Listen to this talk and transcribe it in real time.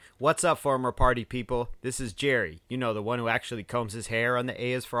What's up, former party people? This is Jerry, you know, the one who actually combs his hair on the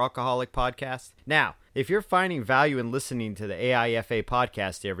A is for Alcoholic podcast. Now, if you're finding value in listening to the AIFA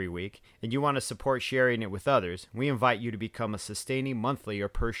podcast every week and you want to support sharing it with others, we invite you to become a sustaining monthly or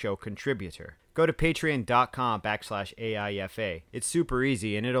per show contributor. Go to patreon.com/AIFA. It's super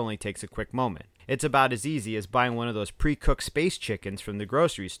easy and it only takes a quick moment. It's about as easy as buying one of those pre-cooked space chickens from the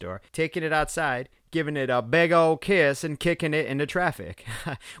grocery store, taking it outside, giving it a big old kiss, and kicking it into traffic.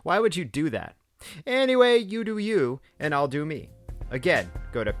 Why would you do that? Anyway, you do you, and I'll do me. Again,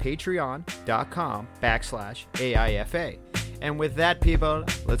 go to patreon.com/AIFA. And with that, people,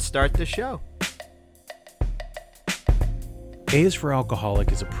 let's start the show. A is for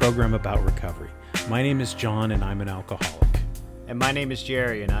Alcoholic is a program about recovery. My name is John, and I'm an alcoholic. And my name is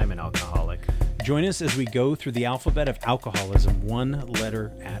Jerry, and I'm an alcoholic. Join us as we go through the alphabet of alcoholism, one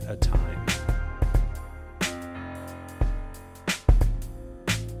letter at a time.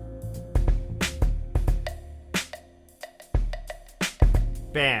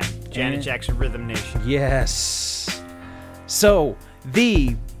 Bam! Janet Jackson Rhythm Nation. Yes. So,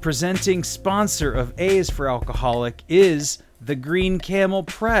 the presenting sponsor of A is for Alcoholic is the Green Camel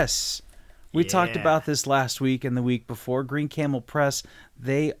Press. We talked about this last week and the week before. Green Camel Press,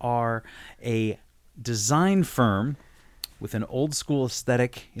 they are a design firm with an old school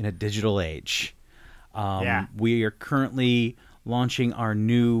aesthetic in a digital age. We are currently launching our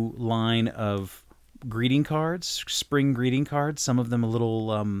new line of greeting cards, spring greeting cards. Some of them a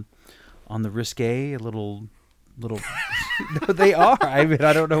little on the risque, a little. No, they are. I mean,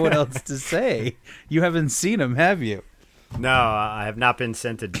 I don't know what else to say. You haven't seen them, have you? No, I have not been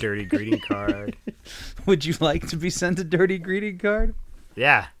sent a dirty greeting card. Would you like to be sent a dirty greeting card?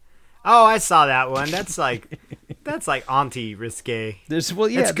 Yeah. Oh, I saw that one. That's like auntie risque. It's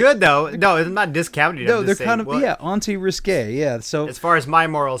good though. No, it's not discounting. No, they're kind of auntie risque. Yeah. So as far as my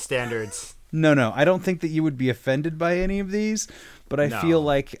moral standards, no, I don't think that you would be offended by any of these, but I feel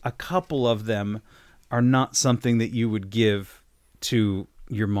like a couple of them are not something that you would give to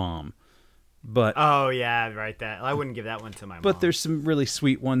your mom. But oh yeah, right. That I wouldn't give that one to my mom. But there's some really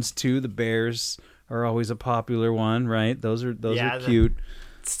sweet ones too. The bears are always a popular one, right? Those are cute.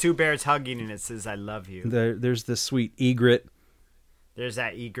 It's two bears hugging and it says "I love you." There's the sweet egret. There's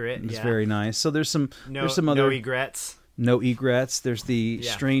that egret. It's very nice. So there's some other no egrets. No egrets. There's the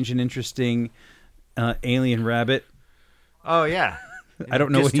strange and interesting alien rabbit. Oh yeah. I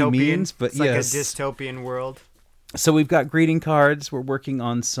don't know what he means, but it's like a dystopian world. So we've got greeting cards. We're working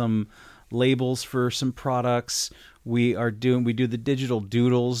on some labels for some products. We do the digital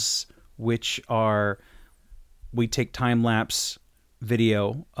doodles, which are we take time-lapse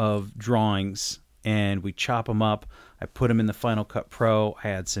video of drawings and we chop them up. I put them in the Final Cut Pro. I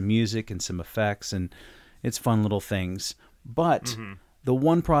add some music and some effects, and it's fun little things. But the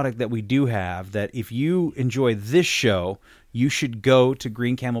one product that we do have that if you enjoy this show, you should go to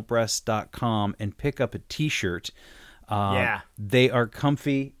greencamelpress.com and pick up a t-shirt. They are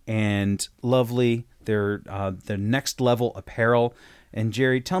comfy and lovely. They're the next level apparel. And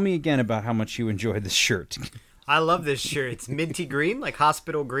Jerry, tell me again about how much you enjoy this shirt. I love this shirt. It's minty green, like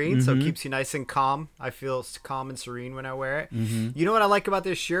hospital green, so it keeps you nice and calm. I feel calm and serene when I wear it. You know what I like about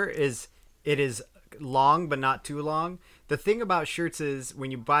this shirt is it is long but not too long. The thing about shirts is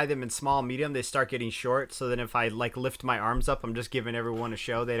when you buy them in small, medium, they start getting short. So then if I lift my arms up, I'm just giving everyone a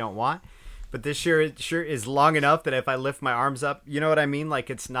show they don't want. But this shirt is long enough that if I lift my arms up, you know what I mean? Like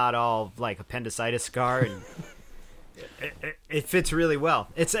it's not all like appendicitis scar, and it fits really well.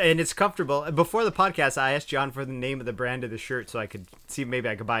 It's comfortable. Before the podcast, I asked John for the name of the brand of the shirt so I could see maybe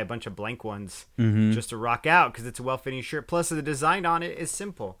I could buy a bunch of blank ones just to rock out because it's a well-fitting shirt. Plus, the design on it is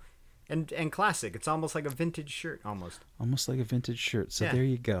simple and classic. It's almost like a vintage shirt, almost like a vintage shirt. So there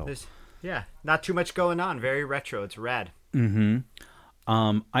you go. Not too much going on. Very retro. It's rad.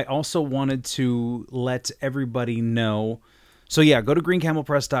 I also wanted to let everybody know. So go to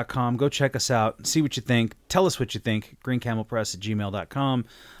greencamelpress.com. Go check us out. See what you think. Tell us what you think. greencamelpress@gmail.com.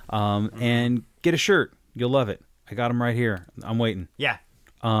 And get a shirt. You'll love it. I got them right here. I'm waiting. Yeah.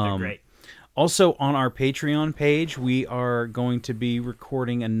 They're great. Also, on our Patreon page, we are going to be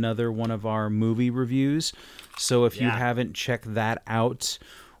recording another one of our movie reviews. So if you haven't checked that out,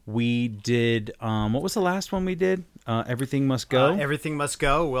 we did... what was the last one we did? Everything Must Go. Everything Must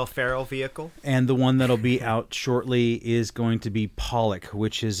Go, Will Ferrell vehicle. And the one that'll be out shortly is going to be Pollock,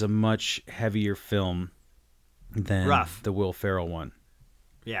 which is a much heavier film than the Will Ferrell one.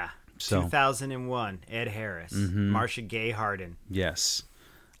 Yeah. So 2001, Ed Harris, Marcia Gay Harden. Yes.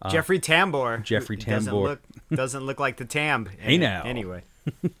 Jeffrey Tambor. Jeffrey Tambor. Doesn't look like the Tamb. Hey now. Anyway.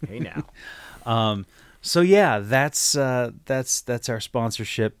 Hey now. So yeah, that's our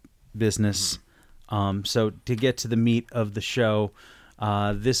sponsorship business. So to get to the meat of the show,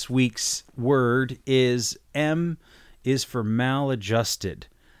 this week's word is M is for maladjusted.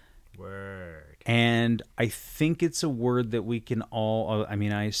 Word. And I think it's a word that we can all, I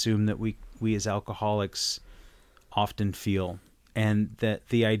mean, I assume that we as alcoholics often feel. And that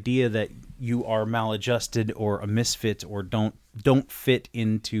the idea that you are maladjusted or a misfit or don't fit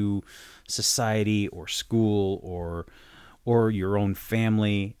into society or school or your own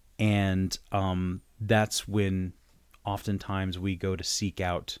family, and that's when oftentimes we go to seek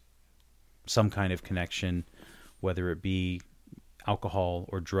out some kind of connection, whether it be alcohol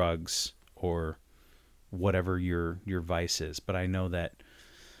or drugs or whatever your vice is. But I know that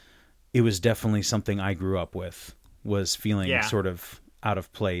it was definitely something I grew up with, was feeling sort of out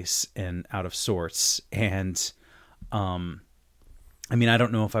of place and out of sorts. And I mean, I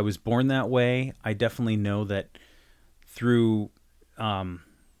don't know if I was born that way. I definitely know that through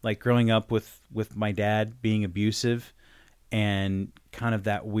like growing up with my dad being abusive and kind of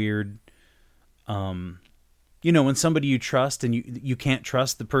that weird, you know, when somebody you trust and you can't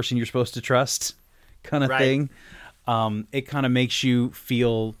trust the person you're supposed to trust kind of thing, it kind of makes you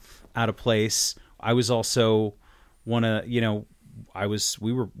feel out of place. I was also we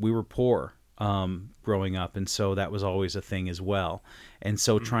were poor growing up, and so that was always a thing as well. And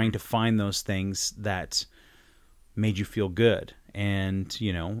so trying to find those things that made you feel good. And,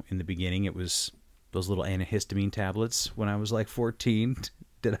 you know, in the beginning it was those little antihistamine tablets when I was like 14.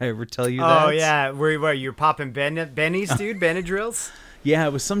 Did I ever tell you that? Oh, yeah. Where you're popping Bennies, dude? Benadryls? Yeah,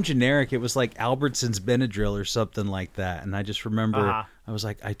 it was some generic. It was like Albertson's Benadryl or something like that. And I just remember, I was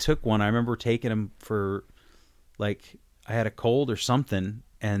like, I took one. I remember taking them for, like, I had a cold or something.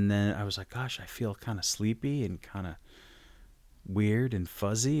 And then I was like, gosh, I feel kind of sleepy and kind of weird and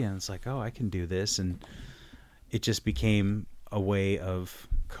fuzzy. And it's like, oh, I can do this. And it just became a way of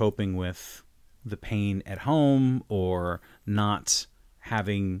coping with the pain at home or not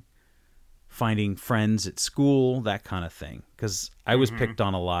finding friends at school, that kind of thing. Because I was picked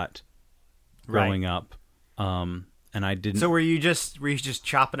on a lot growing up, and I didn't. So were you just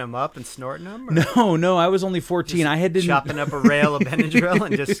chopping them up and snorting them? Or? No, I was only 14. Just I had to chopping up a rail of Benadryl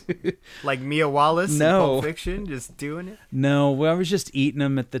and just like Mia Wallace in Pulp Fiction, just doing it. No, well, I was just eating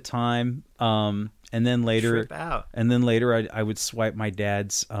them at the time. And then later, I would swipe my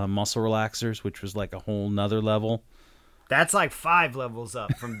dad's muscle relaxers, which was like a whole nother level. That's like 5 levels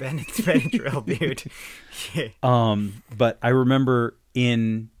up from Benadryl, dude. But I remember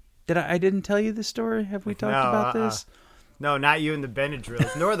I didn't tell you this story? Have we talked about this? No, not you and the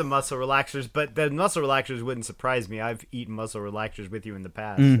Benadryls, nor the muscle relaxers, but the muscle relaxers wouldn't surprise me. I've eaten muscle relaxers with you in the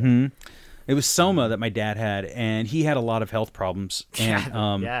past. Mm-hmm. So. It was Soma that my dad had, and he had a lot of health problems. And,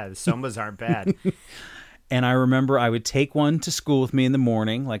 the Somas aren't bad. And I remember I would take one to school with me in the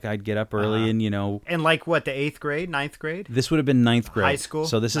morning. Like I'd get up early and, you know. And like what, the 8th grade, 9th grade? This would have been 9th grade. High school?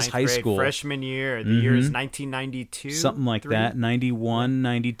 So this is high school. Freshman year. The year is 1992? Something like that. 91,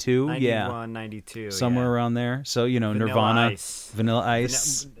 92. 91, 92. Somewhere around there. So, you know, Nirvana. Vanilla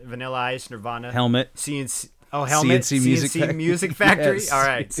Ice. Vanilla Ice, Nirvana. Helmet. CNC. Oh, Helmet. CNC Music Factory? Yes. All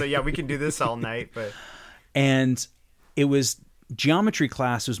right. So, yeah, we can do this all night. But And it was geometry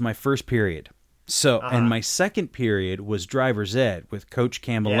class was my first period. So, and my second period was driver's ed with Coach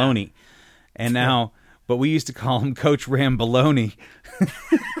Cambaloni. Yeah. And now, but we used to call him Coach Rambaloni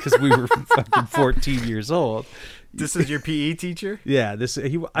because we were fucking 14 years old. This is your PE teacher? Yeah.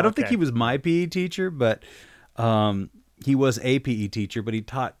 I don't think he was my PE teacher, but he was a PE teacher, but he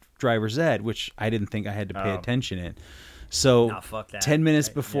taught driver's ed, which I didn't think I had to pay attention in. So 10 minutes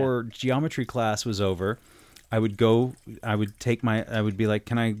before geometry class was over, I would be like,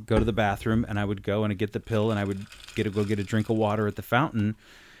 can I go to the bathroom? And I would go and I'd get the pill and I would go get a drink of water at the fountain.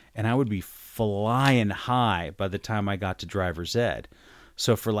 And I would be flying high by the time I got to driver's ed.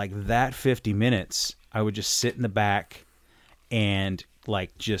 So for like that 50 minutes, I would just sit in the back and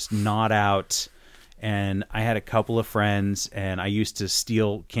like just nod out. And I had a couple of friends and I used to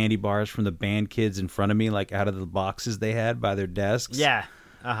steal candy bars from the band kids in front of me, like out of the boxes they had by their desks. Yeah.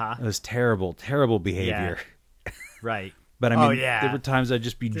 It was terrible, terrible behavior. Yeah. Right. But I mean, there were times I'd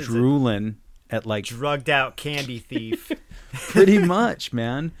just be drooling at like drugged out candy thief. Pretty much,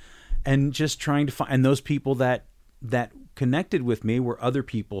 man. And just trying to find, and those people that connected with me were other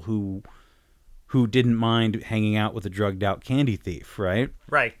people who didn't mind hanging out with a drugged out candy thief, right?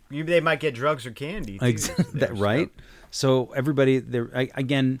 Right. They might get drugs or candy too. That right? So everybody there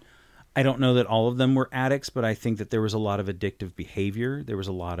again, I don't know that all of them were addicts, but I think that there was a lot of addictive behavior. There was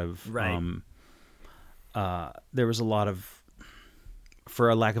a lot of for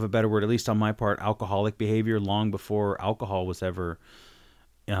a lack of a better word, at least on my part, alcoholic behavior long before alcohol was ever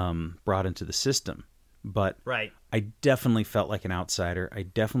brought into the system. But Right. I definitely felt like an outsider. I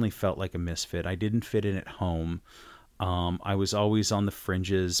definitely felt like a misfit. I didn't fit in at home. I was always on the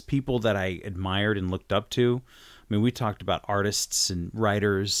fringes. People that I admired and looked up to. I mean, we talked about artists and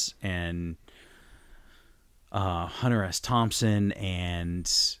writers and Hunter S. Thompson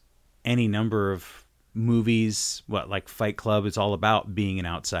and any number of movies. Like Fight Club is all about being an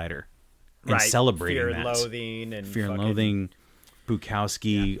outsider and celebrating Fear that. and Loathing and Fear and Loathing.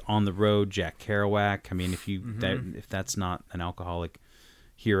 Bukowski, On the Road, Jack Kerouac. I mean, if that's not an alcoholic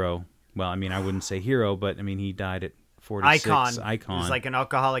hero, well, I mean, I wouldn't say hero, but I mean, he died at 46. Icon. He's like an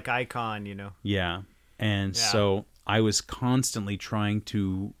alcoholic icon, you know. Yeah. And so I was constantly trying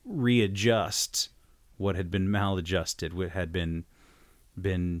to readjust what had been maladjusted, what had been,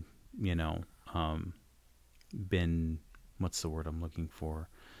 you know, what's the word I'm looking for?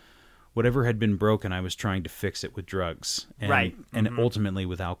 Whatever had been broken, I was trying to fix it with drugs. And, and ultimately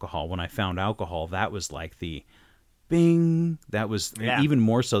with alcohol. When I found alcohol, that was like the bing. That was even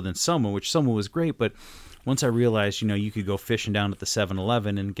more so than Soma, which Soma was great. But once I realized, you know, you could go fishing down at the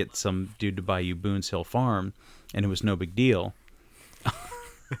 7-Eleven and get some dude to buy you Boone's Hill Farm, and it was no big deal.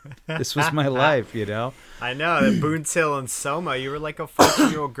 This was my life, you know? I know. That Boone's Hill and Soma, you were like a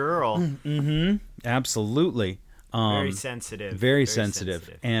 14-year-old girl. Mm-hmm. Absolutely. Very sensitive. Very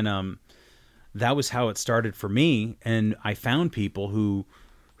sensitive. And that was how it started for me. And I found people who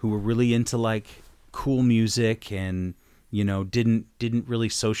were really into like cool music and, you know, didn't really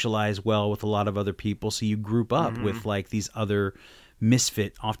socialize well with a lot of other people. So you group up with like these other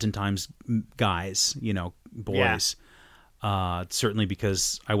misfit, oftentimes guys, you know, boys. Yeah. Certainly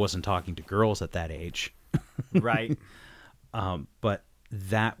because I wasn't talking to girls at that age. Right. But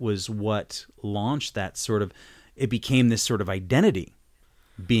that was what launched that sort of... It became this sort of identity,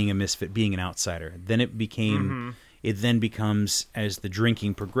 being a misfit, being an outsider. Then it became, it then becomes, as the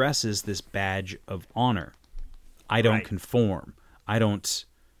drinking progresses, this badge of honor. I don't conform. I don't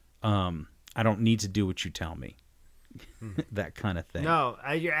need to do what you tell me. That kind of thing. No,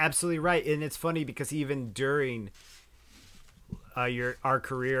 you're absolutely right. And it's funny because even during our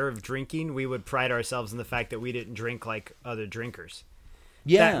career of drinking, we would pride ourselves in the fact that we didn't drink like other drinkers.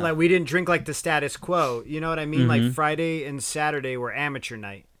 Yeah. Like we didn't drink like the status quo. You know what I mean? Like Friday and Saturday were amateur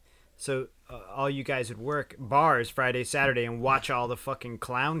night. So all you guys would work bars Friday, Saturday and watch all the fucking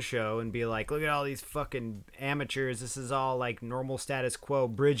clown show and be like, look at all these fucking amateurs. This is all like normal status quo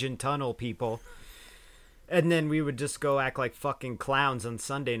bridge and tunnel people. And then we would just go act like fucking clowns on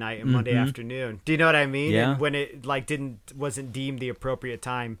Sunday night and Monday afternoon. Do you know what I mean? Yeah. And when it like wasn't deemed the appropriate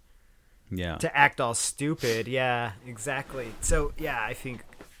time. Yeah. To act all stupid. Yeah, exactly. So, yeah, I think,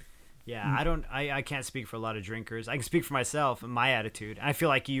 I can't speak for a lot of drinkers. I can speak for myself and my attitude. I feel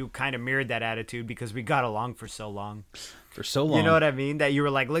like you kind of mirrored that attitude because we got along for so long. For so long. You know what I mean? That you were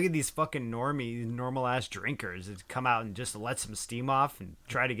like, look at these fucking normal-ass drinkers that come out and just let some steam off and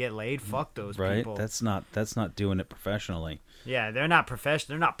try to get laid. Fuck those people. That's not doing it professionally. Yeah, they're not professional.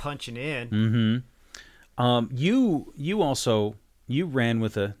 They're not punching in. Mm-hmm. You ran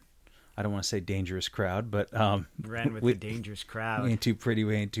with a... I don't want to say dangerous crowd, but ran with a dangerous crowd. We ain't too pretty,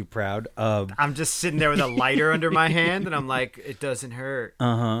 we ain't too proud. I'm just sitting there with a lighter under my hand, and I'm like, it doesn't hurt.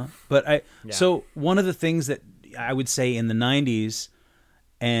 But so one of the things that I would say in the '90s,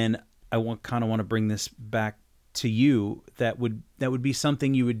 and I kind of want to bring this back to you, that would be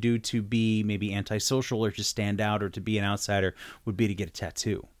something you would do to be maybe antisocial or to stand out or to be an outsider, would be to get a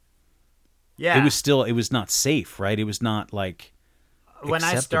tattoo. Yeah, it was not safe, right? It was not like. When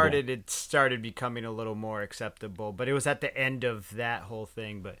I started, it started becoming a little more acceptable, but it was at the end of that whole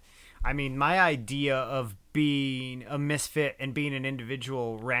thing. But I mean, my idea of being a misfit and being an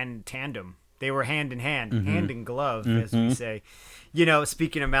individual ran in tandem. They were hand in hand, hand in glove, as we say. You know,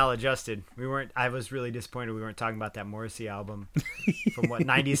 speaking of Maladjusted, I was really disappointed we weren't talking about that Morrissey album from what,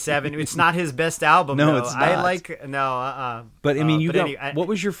 97. It's not his best album. No, though. it's not. But I mean, what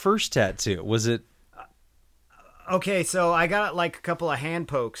was your first tattoo? Was it? Okay, so I got like a couple of hand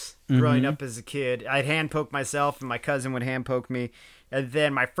pokes growing up as a kid. I'd hand poke myself, and my cousin would hand poke me. And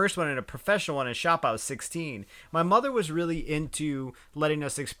then my first one in a professional one in a shop, I was 16. My mother was really into letting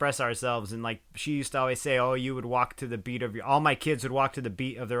us express ourselves. And like she used to always say, oh, you would walk to the beat of all my kids would walk to the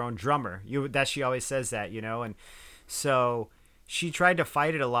beat of their own drummer. She always says that, you know. And so she tried to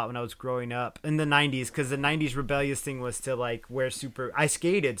fight it a lot when I was growing up in the 90s, because the 90s rebellious thing was to like I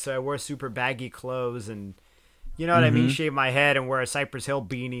skated, so I wore super baggy clothes and, you know what I mean? Shave my head and wear a Cypress Hill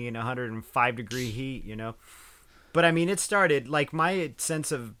beanie in 105-degree heat, you know? But I mean, it started, like, my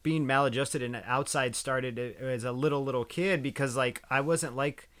sense of being maladjusted and outside started as a little kid, because, like, I wasn't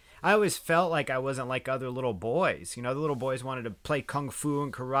like, I always felt like I wasn't like other little boys. You know, the little boys wanted to play kung fu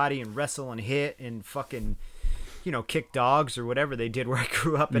and karate and wrestle and hit and fucking, you know, kick dogs or whatever they did where I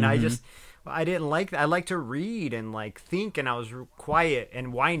grew up. And I didn't like that. I liked to read and like think, and I was quiet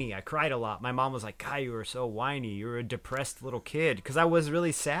and whiny. I cried a lot. My mom was like, "God, you were so whiny. You were a depressed little kid." Because I was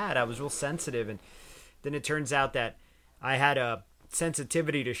really sad. I was real sensitive. And then it turns out that I had a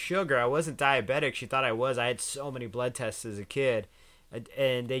sensitivity to sugar. I wasn't diabetic. She thought I was. I had so many blood tests as a kid.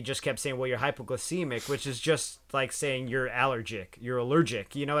 And they just kept saying, well, you're hypoglycemic, which is just like saying you're allergic. You're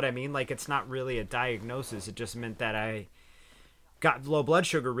allergic. You know what I mean? Like, it's not really a diagnosis. It just meant that I got low blood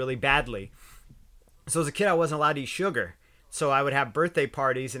sugar really badly. So as a kid, I wasn't allowed to eat sugar. So I would have birthday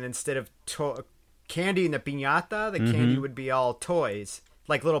parties, and instead of candy in the piñata, the candy would be all toys.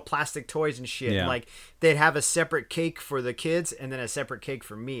 Like little plastic toys and shit. Yeah. Like they'd have a separate cake for the kids and then a separate cake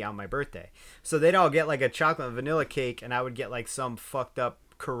for me on my birthday. So they'd all get like a chocolate and vanilla cake, and I would get like some fucked up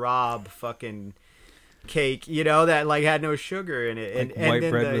carob fucking cake, you know, that like had no sugar in it. Like and white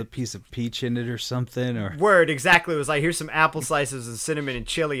then bread with a piece of peach in it or something, or word, exactly. It was like, here's some apple slices and cinnamon and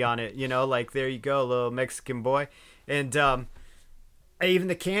chili on it, you know, like there you go, little Mexican boy. And even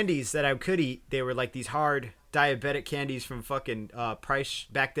the candies that I could eat, they were like these hard diabetic candies from fucking Price.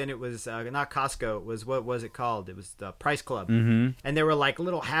 Back then it was not Costco, it was, what was it called? It was the Price Club. And they were like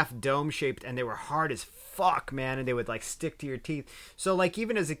little half dome shaped, and they were hard as fuck, man, and they would like stick to your teeth. So like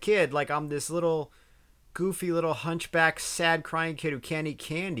even as a kid, like I'm this little goofy little hunchback sad crying kid who can't eat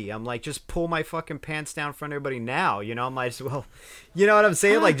candy. I'm like, just pull my fucking pants down in front of everybody now, you know. I'm like, well, you know what I'm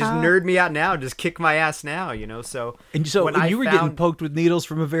saying, like just nerd me out now, just kick my ass now, you know. So and so when you were getting poked with needles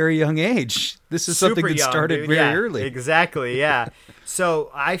from a very young age. This is something that started very early. Exactly, yeah. So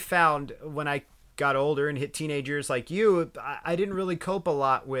I found when I got older and hit teenagers like you, I didn't really cope a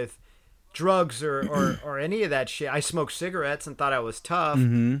lot with drugs or any of that shit. I smoked cigarettes and thought I was tough.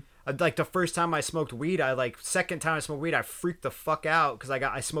 Like the first time I smoked weed, second time I smoked weed, I freaked the fuck out because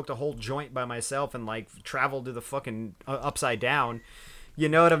I smoked a whole joint by myself and like traveled to the fucking upside down. You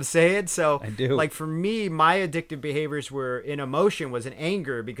know what I'm saying? So I do. Like for me, my addictive behaviors were in emotion, was in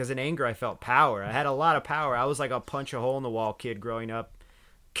anger, because in anger I felt power. I had a lot of power. I was like a punch a hole in the wall kid growing up,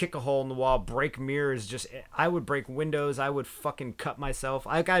 kick a hole in the wall, break mirrors. I would break windows. I would fucking cut myself.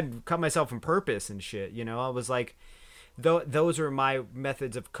 I'd cut myself on purpose and shit. You know, I was like, those were my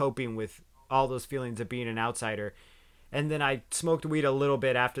methods of coping with all those feelings of being an outsider. And then I smoked weed a little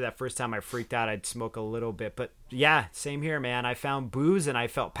bit after that first time I freaked out. I'd smoke a little bit. But yeah, same here, man. I found booze and I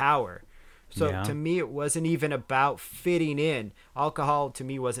felt power. So to me, it wasn't even about fitting in. Alcohol to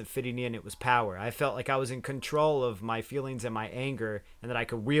me wasn't fitting in. It was power. I felt like I was in control of my feelings and my anger, and that I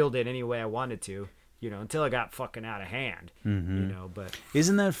could wield it any way I wanted to, you know, until it got fucking out of hand, you know. But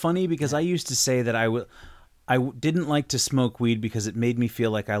isn't that funny? Because I used to say that I didn't like to smoke weed because it made me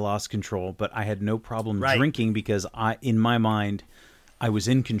feel like I lost control, but I had no problem drinking because in my mind, I was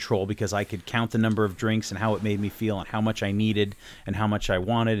in control because I could count the number of drinks and how it made me feel and how much I needed and how much I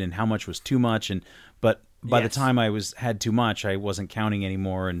wanted and how much was too much. But by the time I had too much, I wasn't counting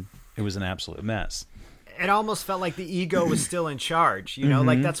anymore, and it was an absolute mess. It almost felt like the ego was still in charge, you know,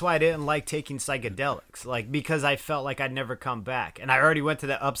 like that's why I didn't like taking psychedelics, like because I felt like I'd never come back. And I already went to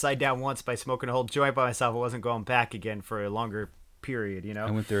the upside down once by smoking a whole joint by myself. I wasn't going back again for a longer period, you know.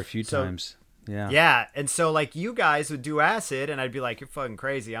 I went there a few times. Yeah. And so like you guys would do acid and I'd be like, you're fucking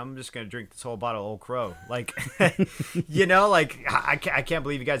crazy. I'm just going to drink this whole bottle of Old Crow. Like, you know, like I can't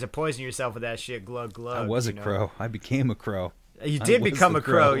believe you guys are poisoning yourself with that shit. Glug, glug. I was a crow. I became a crow. You did become a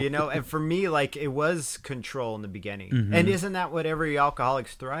crow, you know, and for me, like, it was control in the beginning. And isn't that what every alcoholic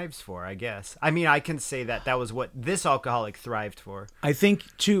thrives for, I guess? I mean, I can say that was what this alcoholic thrived for. I think,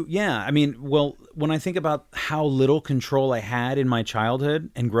 too, yeah. I mean, well, when I think about how little control I had in my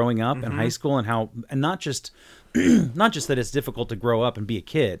childhood and growing up in high school, and not just that it's difficult to grow up and be a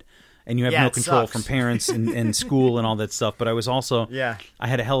kid, and you have no control from parents and school and all that stuff, but I was also, I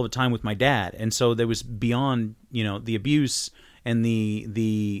had a hell of a time with my dad, and so there was beyond, you know, the abuse and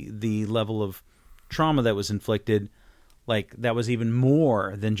the level of trauma that was inflicted, like that was even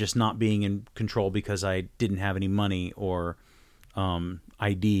more than just not being in control because I didn't have any money or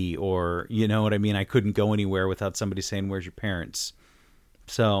ID, or, you know what I mean? I couldn't go anywhere without somebody saying, "Where's your parents?"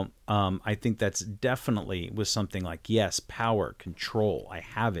 So I think that's definitely was something like, yes, power, control. I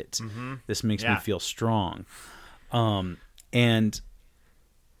have it. This makes me feel strong. And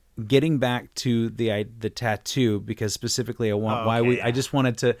getting back to the tattoo, because specifically I want I just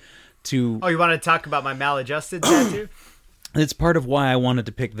wanted to. Oh, you want to talk about my maladjusted tattoo? It's part of why I wanted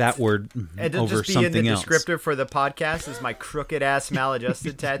to pick that word It'll over just be something in the else. descriptor for the podcast is my crooked ass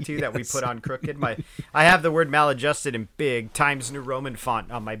maladjusted tattoo that we put on crooked. I have the word maladjusted in big Times New Roman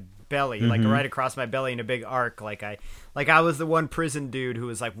font on my belly, like right across my belly in a big arc, like I was the one prison dude who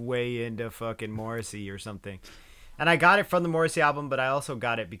was like way into fucking Morrissey or something. And I got it from the Morrissey album, but I also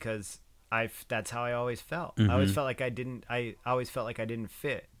got it because that's how I always felt. I always felt like I didn't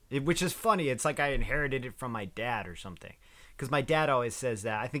fit. Which is funny. It's like I inherited it from my dad or something. Because my dad always says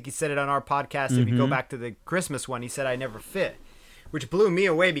that. I think he said it on our podcast. If you go back to the Christmas one, he said I never fit. Which blew me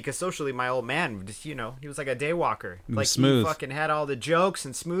away because socially my old man, just, he was like a day walker. Like smooth. He fucking had all the jokes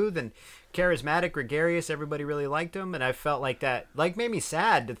and smooth and charismatic, gregarious. Everybody really liked him. And I felt like that made me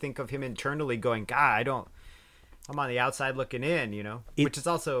sad to think of him internally going, God, I'm on the outside looking in, which is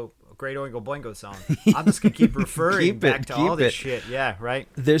also a great Oingo Boingo song. I'm just going to keep referring back to all this shit. Yeah, right?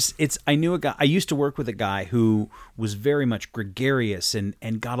 I knew a guy, I used to work with a guy who was very much gregarious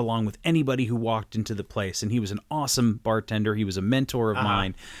and got along with anybody who walked into the place. And he was an awesome bartender. He was a mentor of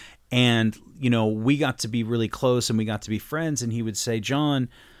mine. And, we got to be really close and we got to be friends. And he would say, John,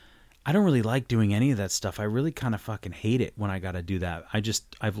 I don't really like doing any of that stuff. I really kind of fucking hate it when I got to do that.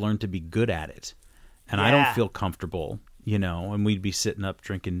 I've learned to be good at it. And I don't feel comfortable, and we'd be sitting up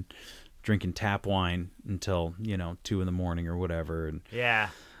drinking tap wine until, 2 a.m. or whatever. And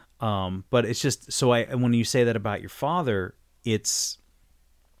but it's just, so when you say that about your father, it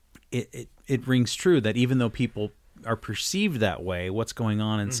rings true that even though people are perceived that way, what's going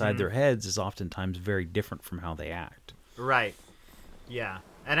on inside their heads is oftentimes very different from how they act. Right. Yeah.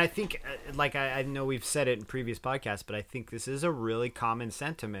 And I think, I know we've said it in previous podcasts, but I think this is a really common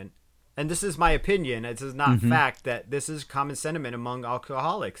sentiment. And this is my opinion. This is not fact, that this is common sentiment among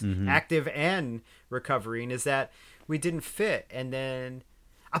alcoholics, active and recovering, is that we didn't fit. And then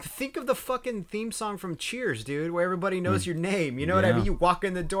I think of the fucking theme song from Cheers, dude, where everybody knows your name. You know what I mean? You walk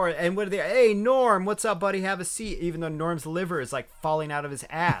in the door and what are they? Hey, Norm, what's up, buddy? Have a seat. Even though Norm's liver is like falling out of his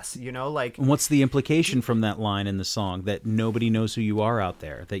ass, like. And what's the implication from that line in the song? That nobody knows who you are out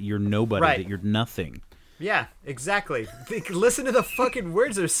there, that you're nobody, that you're nothing. Yeah, exactly. Listen to the fucking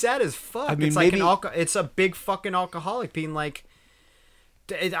words; they're sad as fuck. I mean, it's like it's a big fucking alcoholic being like,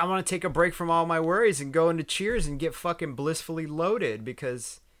 I want to take a break from all my worries and go into Cheers and get fucking blissfully loaded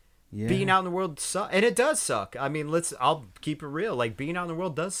because being out in the world sucks, and it does suck. I mean, I'll keep it real. Like being out in the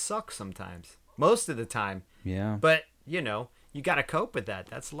world does suck sometimes, most of the time. Yeah. But you got to cope with that.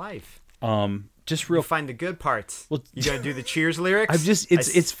 That's life. Just real. You find the good parts. Well, you gotta do the Cheers lyrics.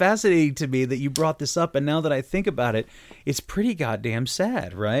 It's fascinating to me that you brought this up, and now that I think about it, it's pretty goddamn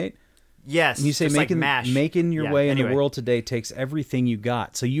sad, right? Yes. And you say making your way in the world today takes everything you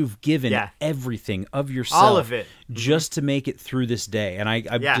got. So you've given everything of yourself, all of it, just to make it through this day. And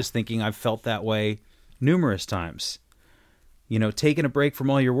I'm just thinking, I've felt that way numerous times. Taking a break from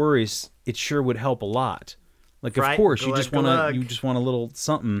all your worries, it sure would help a lot. Like, of course, you just want a little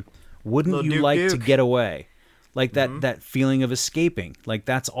something. Wouldn't you like to get away? Like that feeling of escaping. Like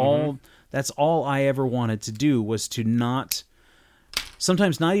that's all I ever wanted to do, was to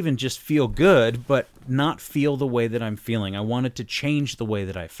sometimes not even just feel good, but not feel the way that I'm feeling. I wanted to change the way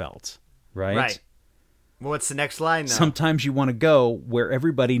that I felt. Right. Well, what's the next line though? Sometimes you want to go where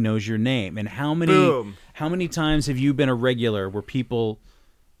everybody knows your name. And how many times have you been a regular where people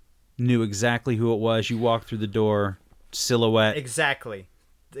knew exactly who it was? You walked through the door, silhouette. Exactly.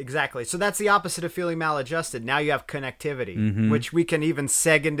 So that's the opposite of feeling maladjusted. Now you have connectivity, which we can even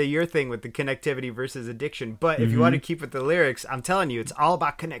seg into your thing with the connectivity versus addiction. But if you want to keep with the lyrics, I'm telling you, it's all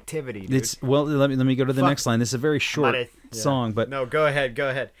about connectivity, dude. Let me go to the next line. This is a very short song, but no, go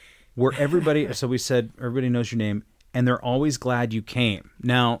ahead. Where everybody, so we said everybody knows your name, and they're always glad you came.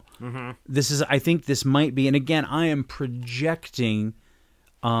 Now, I think this might be, and again, I am projecting.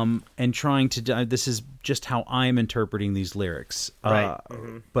 And trying to, this is just how I'm interpreting these lyrics.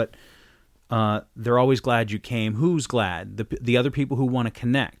 But they're always glad you came. Who's glad? The other people who want to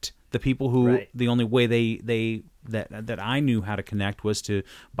connect. The people who, the only way that I knew how to connect was to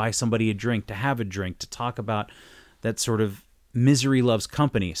buy somebody a drink, to have a drink, to talk about that sort of misery loves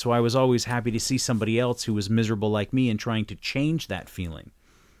company. So I was always happy to see somebody else who was miserable like me and trying to change that feeling.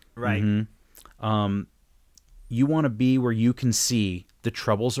 Right. You want to be where you can see the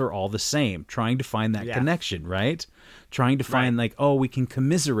troubles are all the same, trying to find that connection, right? Trying to find we can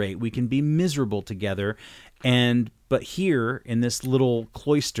commiserate, we can be miserable together. But here in this little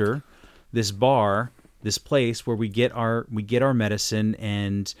cloister, this bar, this place where we get our medicine,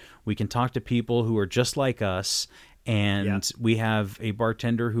 and we can talk to people who are just like us, and we have a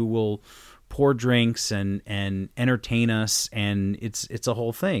bartender who will pour drinks and entertain us, and it's a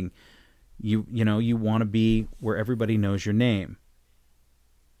whole thing. You want to be where everybody knows your name.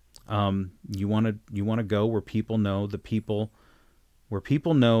 You want to go where people know the people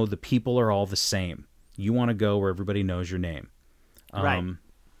are all the same. You want to go where everybody knows your name. Right.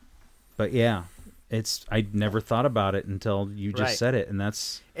 But yeah, I never thought about it until you just said it, and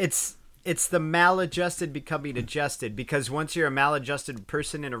it's the maladjusted becoming adjusted, because once you're a maladjusted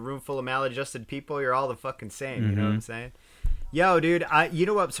person in a room full of maladjusted people, you're all the fucking same. You know what I'm saying? Yo, dude, you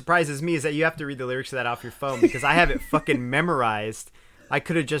know what surprises me is that you have to read the lyrics of that off your phone, because I have it fucking memorized. I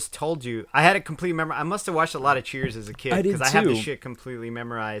could have just told you. I had it completely memorized. I must have watched a lot of Cheers as a kid, because I have the shit completely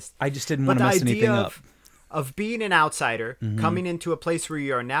memorized. I just didn't want to mess anything up. Of being an outsider, coming into a place where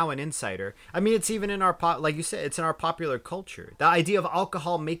you are now an insider. I mean, it's even in our, like you said, it's in our popular culture. The idea of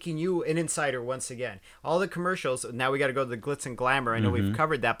alcohol making you an insider once again. All the commercials, now we got to go to the glitz and glamour. I know we've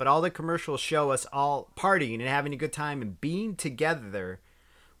covered that, but all the commercials show us all partying and having a good time and being together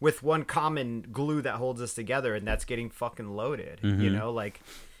with one common glue that holds us together, and that's getting fucking loaded. You know, like,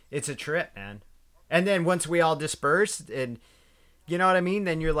 it's a trip, man. And then once we all disperse and... You know what I mean?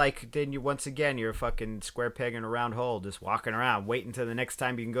 Then you're once again, you're a fucking square peg in a round hole, just walking around, waiting until the next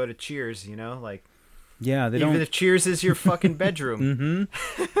time you can go to Cheers, you know? Like, yeah, even if Cheers is your fucking bedroom.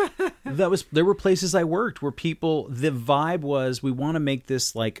 There were places I worked where the vibe was, we want to make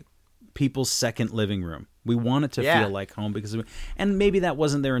this like people's second living room. We want it to feel like home, and maybe that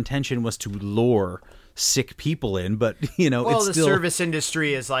wasn't their intention, was to lure sick people in, but it's the still... service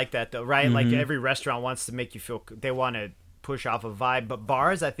industry is like that though, right? Like every restaurant wants to make you feel, they want to push off a vibe, but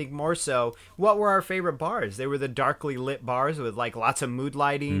bars, I think more so. What were our favorite bars? They were the darkly lit bars with like lots of mood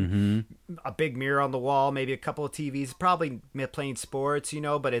lighting, a big mirror on the wall, maybe a couple of TVs, probably playing sports,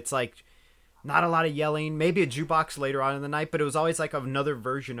 but it's like not a lot of yelling, maybe a jukebox later on in the night, but it was always like another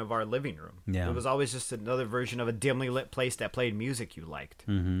version of our living room. Yeah. It was always just another version of a dimly lit place that played music you liked,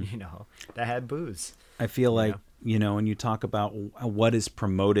 that had booze. I feel like, when you talk about what is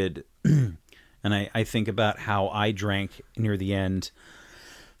promoted, and I think about how I drank near the end.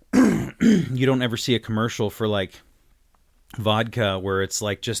 You don't ever see a commercial for like vodka where it's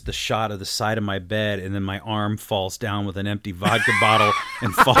like just the shot of the side of my bed, and then my arm falls down with an empty vodka bottle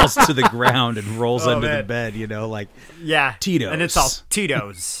and falls to the ground and rolls under the bed, like Tito's. And it's all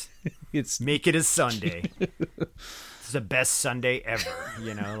Tito's. Make it a Sunday. It's the best Sunday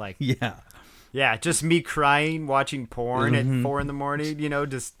ever, like yeah, just me crying watching porn at 4 a.m,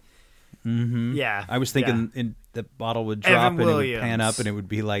 just yeah. I was thinking the bottle would drop and it would pan up and it would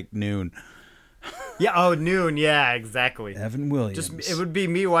be like noon. Noon. Yeah, exactly. Evan Williams. It would be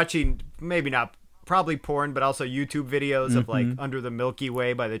me watching, probably porn, but also YouTube videos of like Under the Milky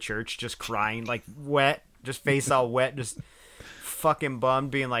Way by the church, just crying, like wet, just face all wet, just fucking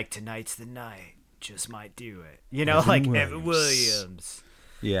bummed, being like, tonight's the night, just might do it. Evan like Williams. Evan Williams.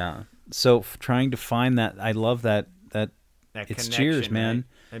 Yeah. So trying to find that, I love that it's Cheers, man. Right?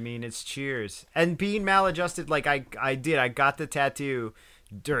 I mean, it's Cheers. And being maladjusted, like I got the tattoo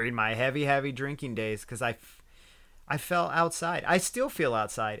during my heavy drinking days because I felt outside. I still feel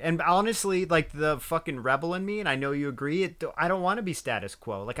outside. And honestly, like the fucking rebel in me, and I know you agree, I don't want to be status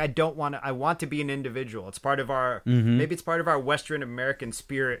quo. Like I want to be an individual. It's part of our, maybe it's part of our Western American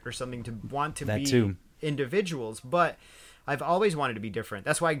spirit or something to want to be individuals. But I've always wanted to be different.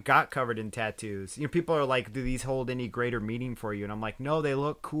 That's why I got covered in tattoos. People are like, do these hold any greater meaning for you? And I'm like, no, they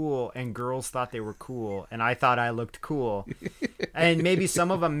look cool. And girls thought they were cool. And I thought I looked cool. And maybe some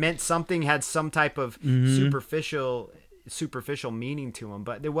of them meant something, had some type of superficial meaning to them.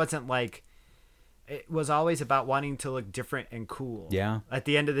 But it wasn't like, it was always about wanting to look different and cool. Yeah. At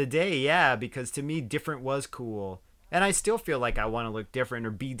the end of the day, because to me, different was cool. And I still feel like I want to look different or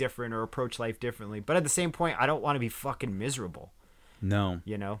be different or approach life differently. But at the same point, I don't want to be fucking miserable. No.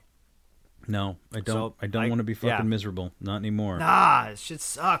 No, I don't. I don't want to be fucking miserable. Not anymore. Nah, shit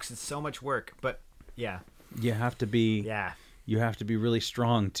sucks. It's so much work. But yeah. You have to be. Yeah. You have to be really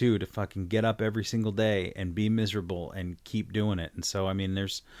strong too to fucking get up every single day and be miserable and keep doing it. And so, I mean,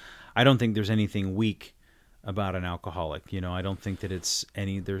 I don't think there's anything weak about an alcoholic. I don't think that it's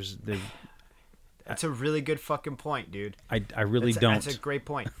That's a really good fucking point, dude. I really don't. That's a great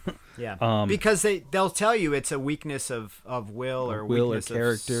point. Yeah. Because they'll tell you it's a weakness of will or weakness or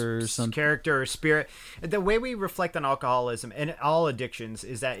character of or something. Character or spirit. The way we reflect on alcoholism and all addictions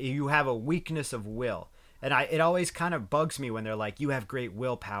is that you have a weakness of will. And it always kind of bugs me when they're like, you have great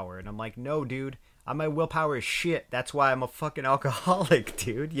willpower. And I'm like, no, dude. My willpower is shit. That's why I'm a fucking alcoholic,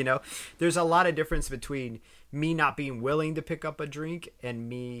 dude. There's a lot of difference between me not being willing to pick up a drink and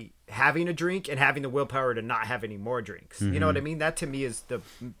me having a drink and having the willpower to not have any more drinks. You know what I mean? That to me is the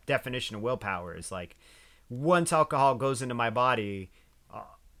definition of willpower. Is like, once alcohol goes into my body,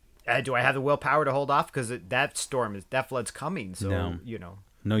 Do I have the willpower to hold off? Because that flood's coming. So, No. you know.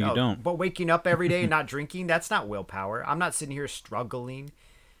 No, you don't. But waking up every day and not drinking, that's not willpower. I'm not sitting here struggling.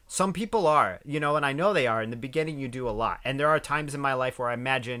 Some people are, you know, and I know they are. In the beginning, you do a lot. And there are times in my life where I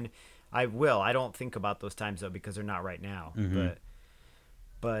imagine I will. I don't think about those times, though, because they're not right now.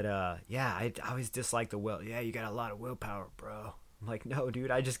 But yeah, I always dislike the will. Yeah, you got a lot of willpower, bro. I'm like, no,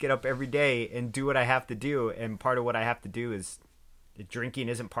 dude, I just get up every day and do what I have to do. And part of what I have to do is drinking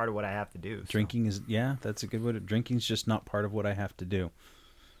isn't part of what I have to do. So. Drinking is, yeah, that's a good word. Drinking's just not part of what I have to do.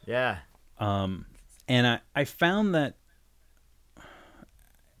 Yeah. And I found that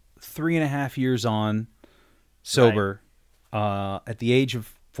 3.5 years on sober, at the age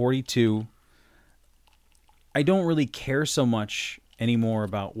of 42, I don't really care so much anymore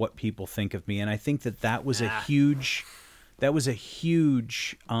about what people think of me. And I think that was a huge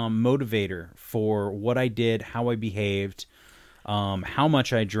motivator for what I did, how I behaved, how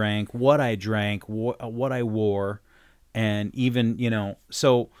much I drank, what I wore. And even, you know,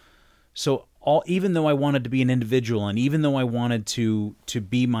 so even though I wanted to be an individual and even though I wanted to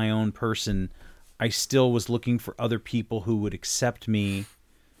be my own person, I still was looking for other people who would accept me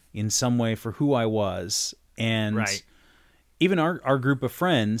in some way for who I was. And even our group of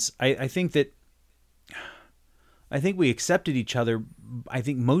friends, I think we accepted each other, I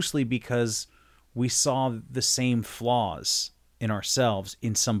think mostly because we saw the same flaws in ourselves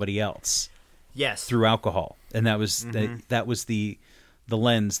in somebody else. Yes. Through alcohol. And that was that was the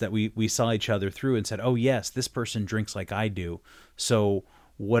lens that we saw each other through and said, oh yes, this person drinks like I do. So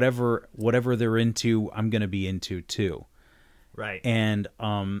whatever they're into, I'm going to be into too. Right. And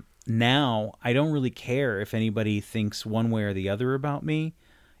now I don't really care if anybody thinks one way or the other about me.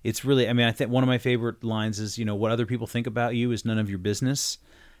 It's really, I mean, I think one of my favorite lines is, you know, what other people think about you is none of your business.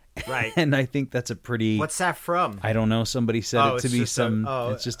 Right. And I think that's a pretty... What's that from? I don't know. Somebody said it to be some...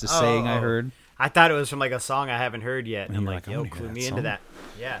 it's just a saying I heard. I thought it was from like a song I haven't heard yet. And I'm like, yo, clue me into that.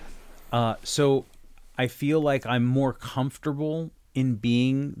 Yeah. So I feel like I'm more comfortable in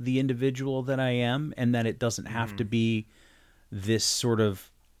being the individual that I am, and that it doesn't have to be this sort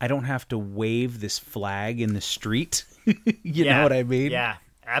of... I don't have to wave this flag in the street. You know what I mean? Yeah,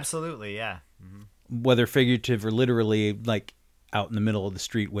 absolutely, yeah. Whether figurative or literally, like out in the middle of the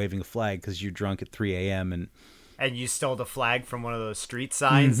street waving a flag because you're drunk at 3 a.m. And you stole the flag from one of those street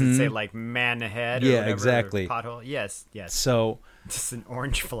signs that say like "man ahead." Or yeah, whatever, exactly. Pothole. Yes. So just an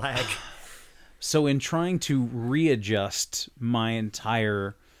orange flag. So in trying to readjust my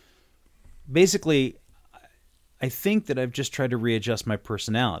entire, basically, I think that I've just tried to readjust my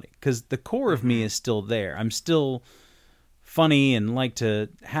personality because the core of me is still there. I'm still funny and like to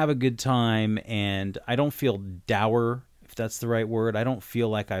have a good time, and I don't feel dour, if that's the right word. I don't feel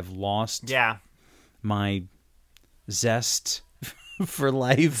like I've lost my zest for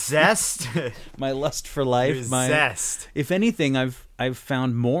life. Zest? My lust for life. Your my zest. If anything, I've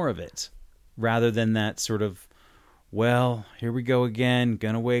found more of it rather than that sort of, well, here we go again,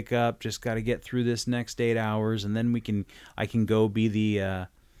 gonna wake up, just got to get through this next 8 hours, and then I can go be the,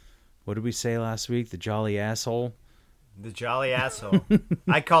 what did we say last week? The jolly asshole? The jolly asshole.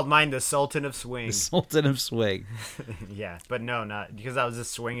 I called mine the Sultan of Swing. The Sultan of Swing. Yeah, but no, not, because I was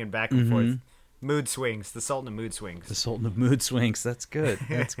just swinging back and forth. Mood swings. The Sultan of Mood Swings. The Sultan of Mood Swings. That's good.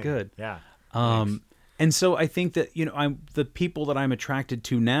 That's good. Yeah. And so I think that, you know, the people that I'm attracted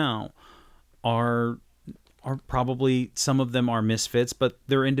to now are probably, some of them are misfits, but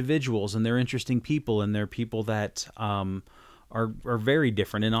they're individuals and they're interesting people, and they're people that are very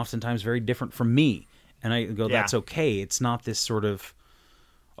different and oftentimes very different from me. And I go, that's okay. It's not this sort of,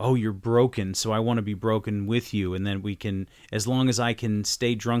 oh, you're broken, so I want to be broken with you, and then we can, as long as I can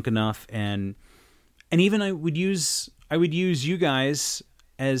stay drunk enough, and even I would use you guys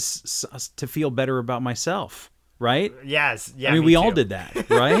as to feel better about myself. Right? Yes. Yeah. I mean, we all did that,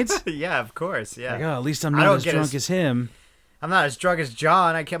 right? Yeah, of course. Yeah. Like, oh, at least I'm not as drunk as him. I'm not as drunk as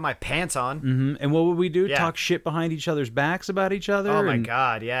John. I kept my pants on. Mm-hmm. And what would we do? Yeah. Talk shit behind each other's backs about each other? Oh, my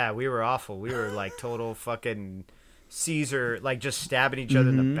God. Yeah. We were awful. We were like total fucking Caesar, like just stabbing each other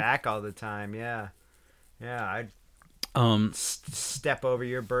in the back all the time. Yeah. Yeah. I'd step over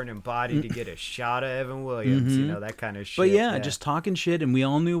your burning body to get a shot of Evan Williams, you know, that kind of shit. But yeah, just talking shit, and we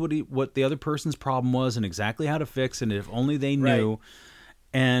all knew what the other person's problem was and exactly how to fix it, and if only they knew. Right.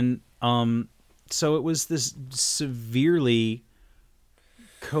 And so it was this severely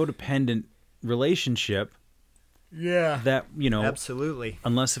codependent relationship. Yeah. That, you know, absolutely.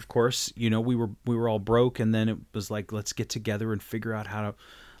 Unless, of course, you know, we were all broke, and then it was like, let's get together and figure out how to,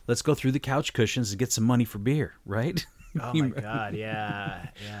 let's go through the couch cushions and get some money for beer, right? Oh my God. Yeah.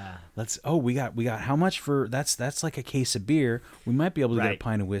 Yeah. We got how much for, that's like a case of beer. We might be able to get a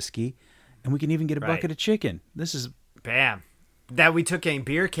pint of whiskey, and we can even get a bucket of chicken. This is bam. That we took in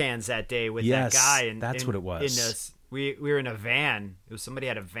beer cans that day with that guy. And that's what it was. We were in a van. It was somebody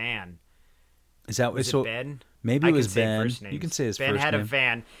had a van. Is that was so? It Ben? Maybe it was Ben. You can say his Ben first name. Ben had a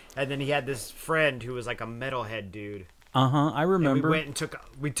van, and then he had this friend who was like a metalhead dude. I remember. And we went and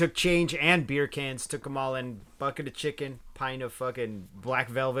we took change and beer cans, took them all in, bucket of chicken, pint of fucking Black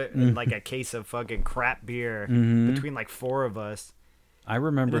Velvet, and like a case of fucking crap beer between like 4 of us. I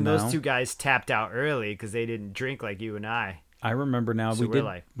remember and now. Those 2 guys tapped out early because they didn't drink like you and I. I remember now. So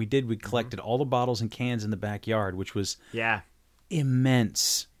we collected all the bottles and cans in the backyard, which was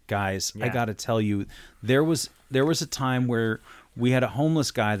immense, guys. I got to tell you, there was a time where we had a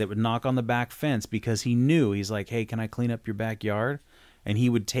homeless guy that would knock on the back fence because he knew, he's like, "Hey, can I clean up your backyard?" And he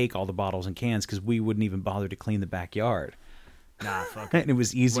would take all the bottles and cans because we wouldn't even bother to clean the backyard. Nah, fuck. And it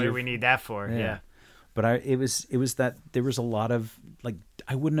was easier. What do we need that for? Yeah. But it was that there was a lot of like,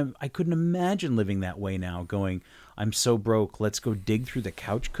 I couldn't imagine living that way now, going, I'm so broke, let's go dig through the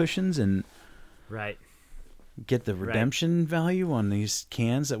couch cushions and get the redemption value on these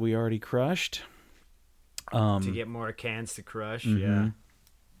cans that we already crushed. To get more cans to crush, yeah.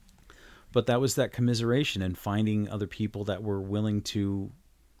 But that was that commiseration and finding other people that were willing to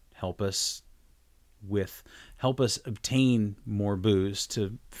help us obtain more booze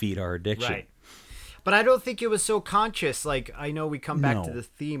to feed our addiction. Right. But I don't think it was so conscious. Like, I know we come back to the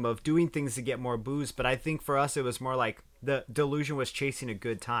theme of doing things to get more booze, but I think for us it was more like the delusion was chasing a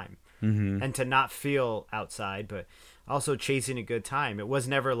good time and to not feel outside, but also chasing a good time. It was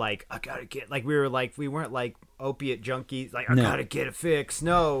never like, I gotta get, like, we weren't like opiate junkies, like, I gotta get a fix.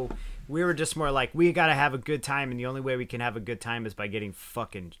 No, we were just more like, we gotta have a good time, and the only way we can have a good time is by getting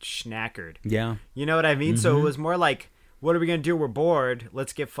fucking schnackered. Yeah. You know what I mean? So it was more like, what are we going to do? We're bored.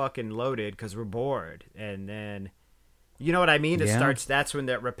 Let's get fucking loaded because we're bored. And then, you know what I mean? It starts, that's when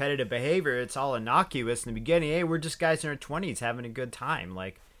that repetitive behavior, it's all innocuous in the beginning. Hey, we're just guys in our 20s having a good time.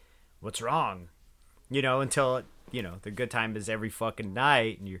 Like, what's wrong? You know, until, you know, the good time is every fucking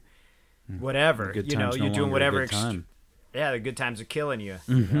night and you're whatever. You know, you're doing whatever. The good times are killing you.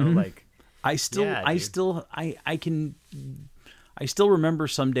 You know, like. I still remember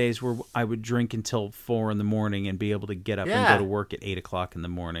some days where I would drink until 4 a.m. and be able to get up and go to work at 8 o'clock in the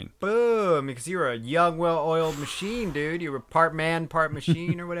morning. Boom! Because you were a young, well-oiled machine, dude. You were part man, part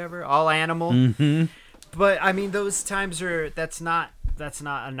machine, or whatever, all animal. But I mean, those times that's not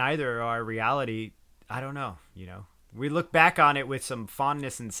neither our reality. I don't know. You know, we look back on it with some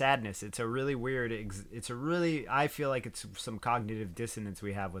fondness and sadness. It's a really weird. I feel like it's some cognitive dissonance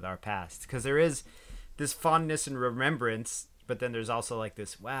we have with our past, because there is this fondness and remembrance. But then there's also like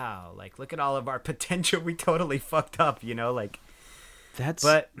this, wow, like look at all of our potential. We totally fucked up, you know, like that's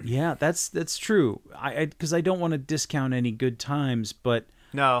true. Because I don't want to discount any good times, but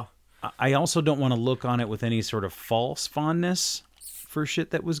no, I also don't want to look on it with any sort of false fondness for shit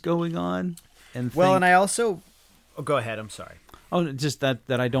that was going on. And and I also, go ahead. I'm sorry. Oh, just that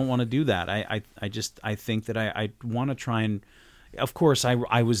I don't want to do that. I think that I want to try and. Of course,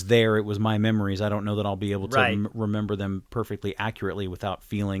 I was there. It was my memories. I don't know that I'll be able to remember them perfectly accurately without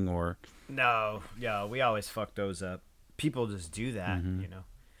feeling or... No, we always fuck those up. People just do that, you know.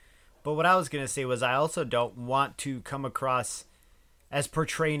 But what I was going to say was I also don't want to come across as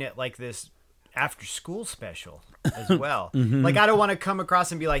portraying it like this after-school special as well. Like, I don't want to come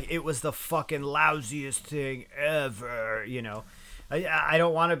across and be like, it was the fucking lousiest thing ever, you know. I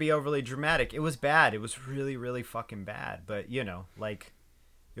don't want to be overly dramatic. It was bad. It was really, really fucking bad. But, you know, like,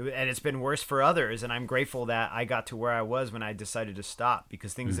 and it's been worse for others. And I'm grateful that I got to where I was when I decided to stop,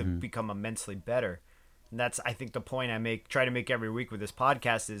 because things have become immensely better. And that's, I think, the point I try to make every week with this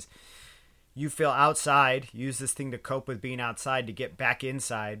podcast is you feel outside, use this thing to cope with being outside to get back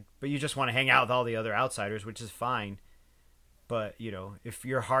inside. But you just want to hang out with all the other outsiders, which is fine. But, you know, if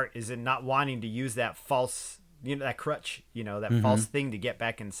your heart is in not wanting to use that false... you know, that crutch, you know, that false thing to get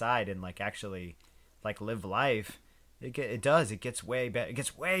back inside and like actually like live life, it gets way better. It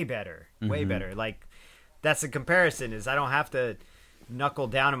gets way better, way better. Like, that's the comparison, is I don't have to knuckle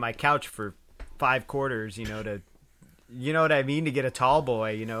down on my couch for 5 quarters, you know, to, you know what I mean, to get a tall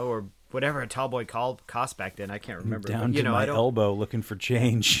boy, you know, or whatever a tall boy cost back then. I can't remember. Down to my elbow looking for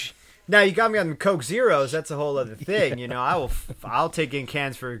change. Now you got me on the Coke Zeros. That's a whole other thing. You know, I'll take in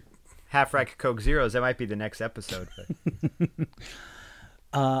cans for half rack of Coke Zeros. That might be the next episode.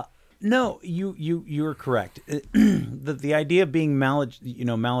 No, you are correct. The idea of being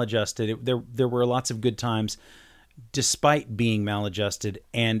maladjusted. There were lots of good times, despite being maladjusted,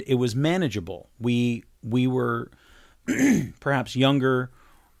 and it was manageable. We were perhaps younger,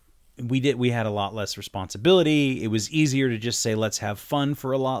 we had a lot less responsibility. It was easier to just say, let's have fun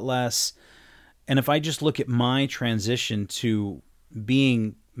for a lot less. And if I just look at my transition to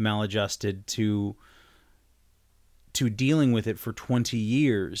being maladjusted to dealing with it for 20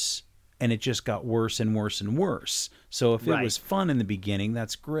 years, and it just got worse and worse and worse. So if it was fun in the beginning,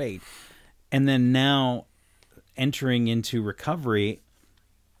 that's great. And then now entering into recovery,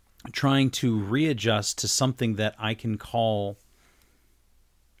 trying to readjust to something that I can call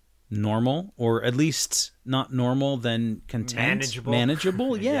normal, or at least not normal, then content.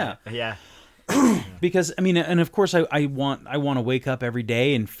 Manageable. Yeah. Yeah. Because I mean, and of course I want to wake up every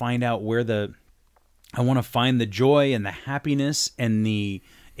day and find out I want to find the joy and the happiness and the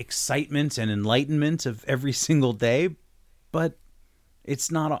excitement and enlightenment of every single day, but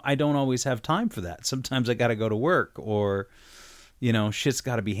I don't always have time for that. Sometimes I got to go to work, or shit's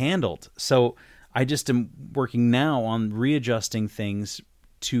got to be handled. So I just am working now on readjusting things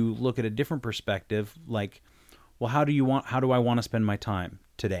to look at a different perspective. Like, well, how do I want to spend my time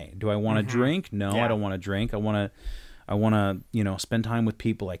today? Do I want to drink? No, I don't want to drink. I want to, spend time with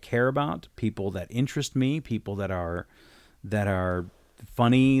people I care about, people that interest me, people that are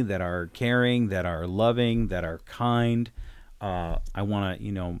funny, that are caring, that are loving, that are kind. I want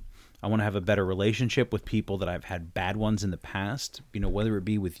to have a better relationship with people that I've had bad ones in the past, whether it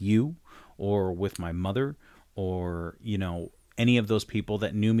be with you or with my mother, or, any of those people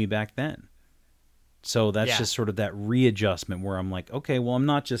that knew me back then. So that's just sort of that readjustment where I'm like, okay, well, I'm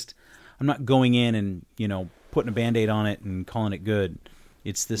not going in and, putting a Band-Aid on it and calling it good.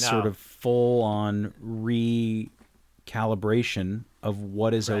 It's this sort of full-on recalibration of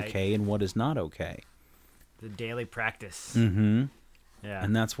what is okay and what is not okay. The daily practice. Mm-hmm. Yeah.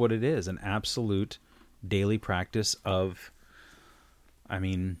 And that's what it is, an absolute daily practice of, I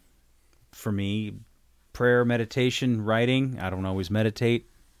mean, for me, prayer, meditation, writing. I don't always meditate.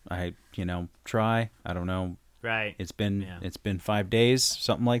 I, try. I don't know. Right. It's been 5 days,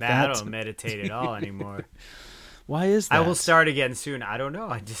 something like that. I don't meditate at all anymore. Why is that? I will start again soon. I don't know.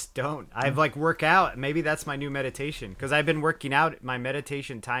 I just don't. I've work out. Maybe that's my new meditation, because I've been working out. My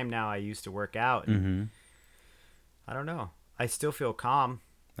meditation time now, I used to work out. And I don't know. I still feel calm.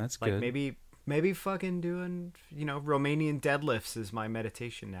 That's good. Maybe fucking doing, Romanian deadlifts is my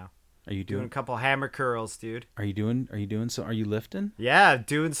meditation now. Are you doing a couple hammer curls, dude? Are you doing so? Are you lifting? Yeah,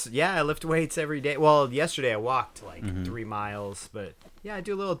 I lift weights every day. Well, yesterday I walked 3 miles, but yeah, I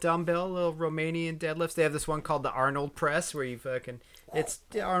do a little dumbbell, little Romanian deadlifts. They have this one called the Arnold press, where you it's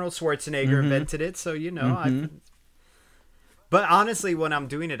Arnold Schwarzenegger invented it, so but honestly, when I'm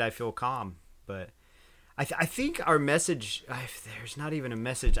doing it, I feel calm. But I think our message, there's not even a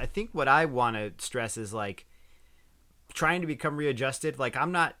message. I think what I want to stress is trying to become readjusted.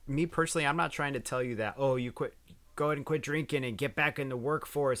 I'm not trying to tell you that, go ahead and quit drinking and get back in the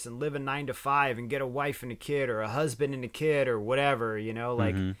workforce and live a 9 to 5 and get a wife and a kid, or a husband and a kid, or whatever,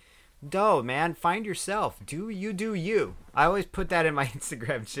 no, man, find yourself. Do you. I always put that in my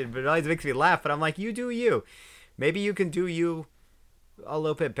Instagram shit, but it always makes me laugh. But I'm like, you do you. Maybe you can do you a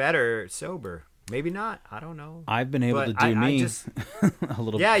little bit better sober. Maybe not. I don't know. I've been able to do me a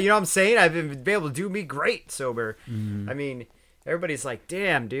little. Yeah, you know what I'm saying? I've been able to do me great sober. I mean, everybody's like,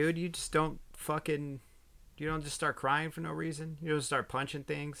 damn, dude, you just don't just start crying for no reason. You don't start punching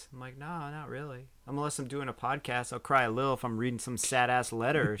things. I'm like, no, not really. Unless I'm doing a podcast, I'll cry a little if I'm reading some sad-ass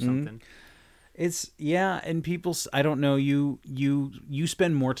letter or something. And people, I don't know, you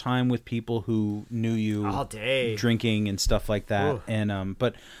spend more time with people who knew you all day, drinking and stuff like that. Ooh. And,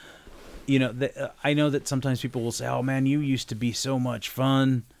 but... I know that sometimes people will say, "Oh man, you used to be so much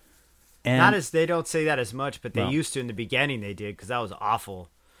fun." And they don't say that as much, but they used to in the beginning. They did, because that was awful.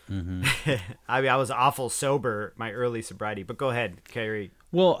 I mean, I was awful sober my early sobriety. But go ahead, carry.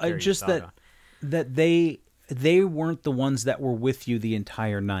 Well, just that they weren't the ones that were with you the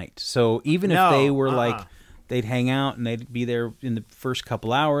entire night. So even if they were they'd hang out and they'd be there in the first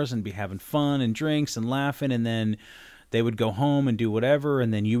couple hours and be having fun and drinks and laughing, and then they would go home and do whatever,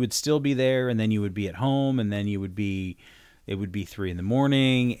 and then you would still be there, and then you would be at home, and then it would be 3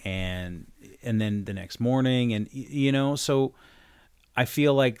 a.m, and then the next morning, and so I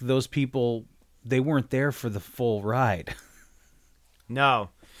feel like those people, they weren't there for the full ride.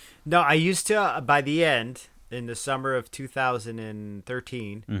 No, I used to, by the end, in the summer of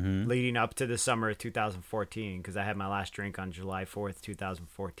 2013, leading up to the summer of 2014, because I had my last drink on July 4th,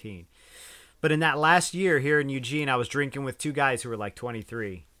 2014. But in that last year here in Eugene, I was drinking with 2 guys who were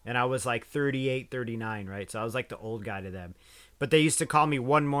 23. And I was 38, 39, right? So I was the old guy to them. But they used to call me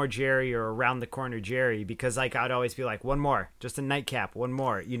One More Jerry or Around the Corner Jerry because like I'd always be like, one more, just a nightcap, one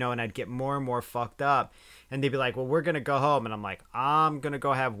more, you know, and I'd get more and more fucked up. And they'd be like, well, we're going to go home. And I'm like, I'm going to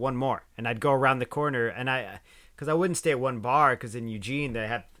go have one more. And I'd go around the corner and because I wouldn't stay at one bar because in Eugene, they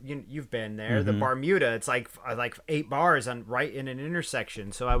have, you've been there, the Bermuda, it's like 8 bars right in an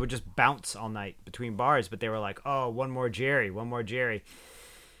intersection. So I would just bounce all night between bars. But they were like, oh, one more Jerry, one more Jerry.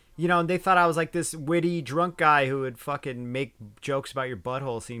 You know, and they thought I was like this witty drunk guy who would fucking make jokes about your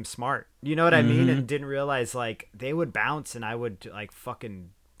butthole seem smart. You know what I mean? And didn't realize like they would bounce and I would like fucking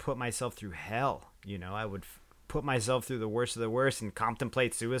put myself through hell. You know, I would put myself through the worst of the worst and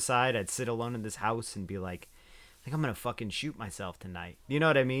contemplate suicide. I'd sit alone in this house and be like I'm going to fucking shoot myself tonight. You know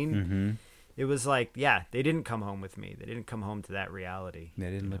what I mean? Mm-hmm. It was like, yeah, they didn't come home with me. They didn't come home to that reality. They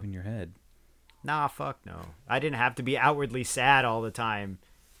didn't live in your head. Nah, fuck no. I didn't have to be outwardly sad all the time.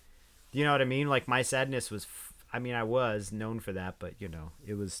 You know what I mean? Like my sadness was, I was known for that, but you know,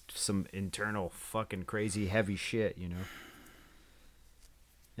 it was some internal fucking crazy heavy shit, you know?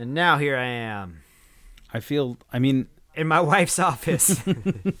 And now here I am. In my wife's office,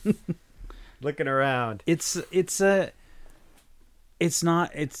 looking around. It's not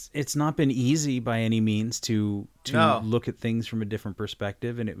been easy by any means to look at things from a different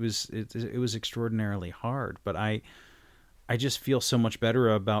perspective. And it was extraordinarily hard, but I just feel so much better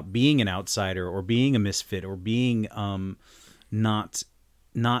about being an outsider or being a misfit or being not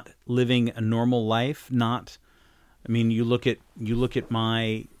living a normal life. You look at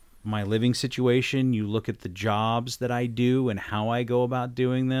my living situation, you look at the jobs that I do and how I go about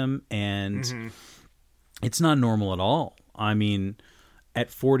doing them, and it's not normal at all. I mean, at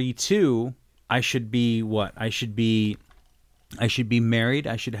 42, I should be what? I should be married,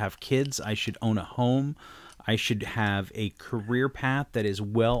 I should have kids, I should own a home, I should have a career path that is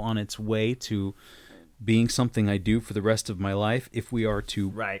well on its way to being something I do for the rest of my life if we are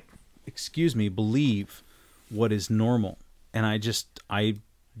to, believe what is normal. And I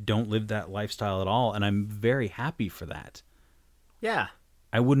don't live that lifestyle at all, and I'm very happy for that. Yeah.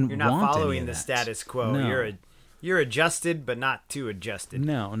 I wouldn't want any of that. You're not following the status quo. No. You're adjusted, but not too adjusted.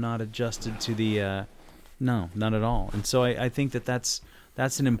 No, not adjusted to the... no, not at all. And so I think that's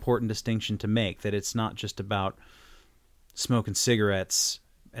an important distinction to make, that it's not just about smoking cigarettes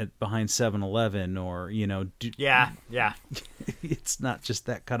behind 7-Eleven or, you know... Yeah. It's not just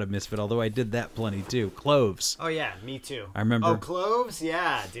that kind of misfit, although I did that plenty too. Cloves. Oh, yeah, me too. I remember... Oh, cloves?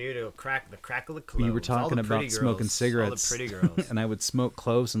 Yeah, dude, it'll crack the crackle of cloves. We were talking about smoking cigarettes. All the pretty girls. And I would smoke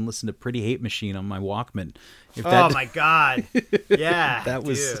cloves and listen to Pretty Hate Machine on my Walkman. My God. Yeah,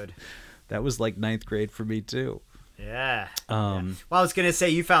 dude. That was like 9th grade for me too. Yeah. Well, I was gonna say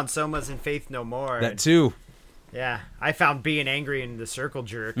you found Somas and Faith No More. That too. Yeah, I found Being Angry in the Circle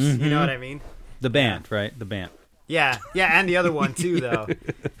Jerks. You know what I mean? The band, right? The band. Yeah, and the other one too, though.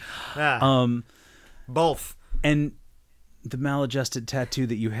 Yeah. Both. And the maladjusted tattoo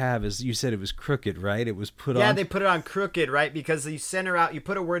that you have is, you said it was crooked, right? It was put on. Yeah, they put it on crooked, right? Because you center out. You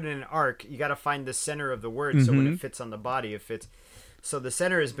put a word in an arc. You got to find the center of the word, so when it fits on the body, it fits. So the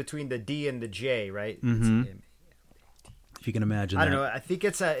center is between the D and the J, right? Mm-hmm. If you can imagine that. I don't know. I think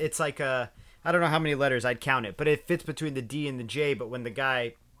it's like a, I don't know how many letters, I'd count it, but it fits between the D and the J, but when the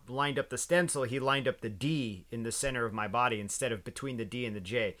guy lined up the stencil, he lined up the D in the center of my body instead of between the D and the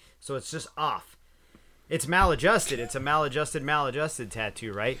J. So it's just off. It's maladjusted. It's a maladjusted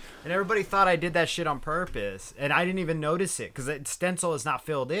tattoo, right? And everybody thought I did that shit on purpose, and I didn't even notice it because the stencil is not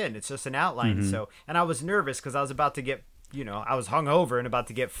filled in. It's just an outline. So, and I was nervous because I was about to get, I was hungover and about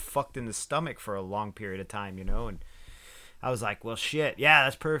to get fucked in the stomach for a long period of time, and I was like, well, shit, yeah,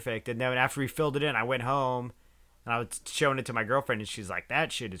 that's perfect. And then after we filled it in, I went home and I was showing it to my girlfriend, and she's like,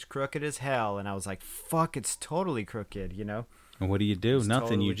 that shit is crooked as hell. And I was like, fuck, it's totally crooked, And what do you do? It's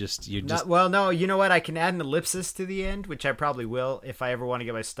Nothing. Totally, you just. Well, no, you know what? I can add an ellipsis to the end, which I probably will if I ever want to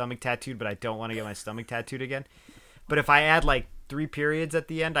get my stomach tattooed, but I don't want to get my stomach tattooed again. But if I add like 3 periods at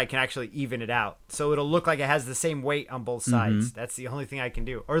the end, I can actually even it out. So it'll look like it has the same weight on both sides. That's the only thing I can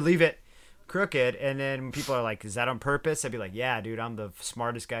do. Or leave it crooked, and then people are like, is that on purpose? I'd be like, yeah, dude, I'm the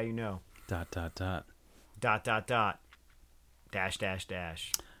smartest guy you know. ...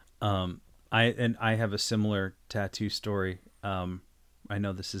 I have a similar tattoo story. I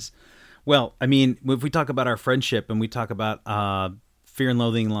know this is, well, I mean, if we talk about our friendship and we talk about Fear and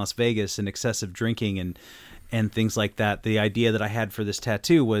Loathing in Las Vegas and excessive drinking and things like that, the idea that I had for this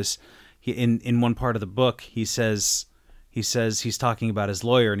tattoo was, in one part of the book, he says he's talking about his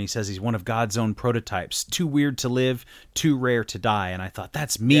lawyer, and he says he's one of God's own prototypes, too weird to live, too rare to die. And I thought,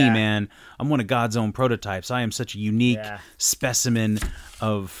 that's me, man. I'm one of God's own prototypes. I am such a unique specimen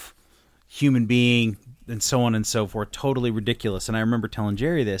of human being, so on and so forth. Totally ridiculous. And I remember telling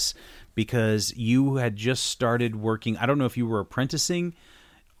Jerry this because you had just started working. I don't know if you were apprenticing.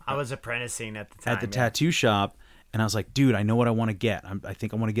 I was apprenticing at the time. At the tattoo shop. And I was like, dude, I know what I want to get. I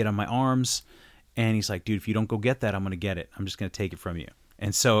think I want to get on my arms. And he's like, dude, if you don't go get that, I'm going to get it. I'm just going to take it from you.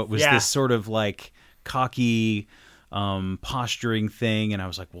 And so it was this sort of like cocky posturing thing. And I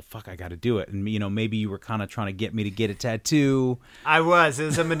was like, well, fuck, I got to do it. And, maybe you were kind of trying to get me to get a tattoo. I was. It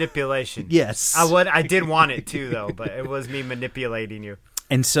was a manipulation. Yes. I did want it too, though, but it was me manipulating you.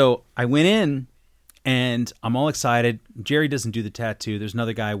 And so I went in and I'm all excited. Jerry doesn't do the tattoo. There's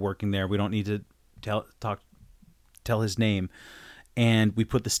another guy working there. We don't need to tell his name. And we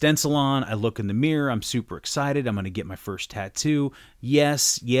put the stencil on. I look in the mirror. I'm super excited. I'm going to get my first tattoo.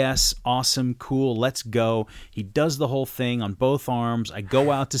 Yes, awesome, cool, let's go. He does the whole thing on both arms. I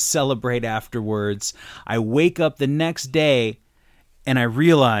go out to celebrate afterwards. I wake up the next day and I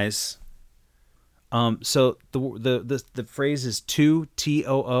realize, so the phrase is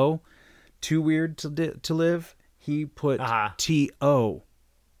T-O-O, too weird to live. He put T-O.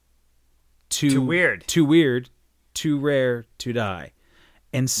 Too weird. Too weird. Too rare to die.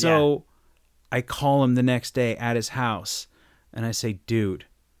 And so I call him the next day at his house and I say, dude,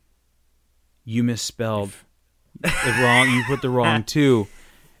 you misspelled it wrong. You put the wrong two.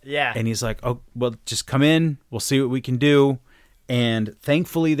 Yeah. And he's like, oh, well, just come in. We'll see what we can do. And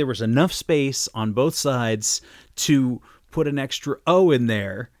thankfully there was enough space on both sides to put an extra O in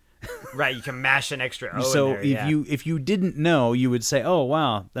there. Right. You can mash an extra O so in there. So if you didn't know, you would say, oh,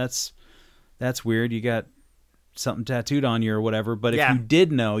 wow, that's weird. You got something tattooed on you or whatever, but if you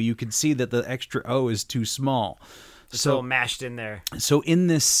did know, you could see that the extra O is too small. It's all mashed in there. So in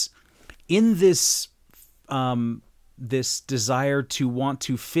this desire to want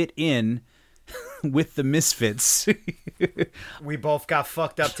to fit in with the misfits, we both got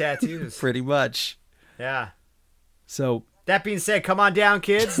fucked up tattoos. Pretty much. Yeah. So that being said, come on down,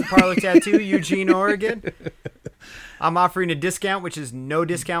 kids. Parlor Tattoo, Eugene, Oregon. I'm offering a discount, which is no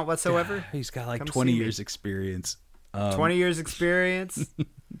discount whatsoever. He's got like 20 years experience. 20 years experience.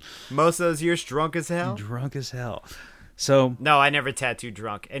 Most of those years drunk as hell. Drunk as hell. So no, I never tattooed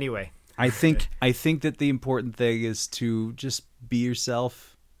drunk. Anyway, I think that the important thing is to just be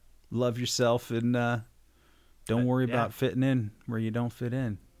yourself, love yourself, and don't worry about fitting in where you don't fit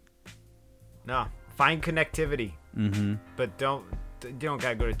in. No, find connectivity. Mm-hmm. But you don't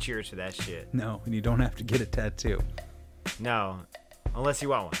gotta go to Cheers for that shit. No, and you don't have to get a tattoo. No, unless you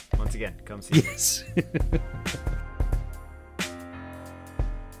want one. Once again, come see me. Yes.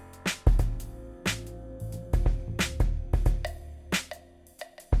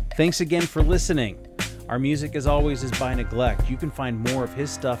 Thanks again for listening. Our music, as always, is by Neglect. You can find more of his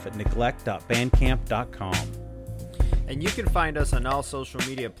stuff at neglect.bandcamp.com. And you can find us on all social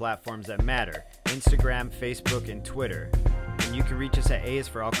media platforms that matter: Instagram, Facebook, and Twitter. And you can reach us at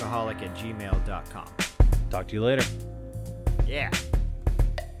aisforalcoholic@gmail.com. Talk to you later. Yeah.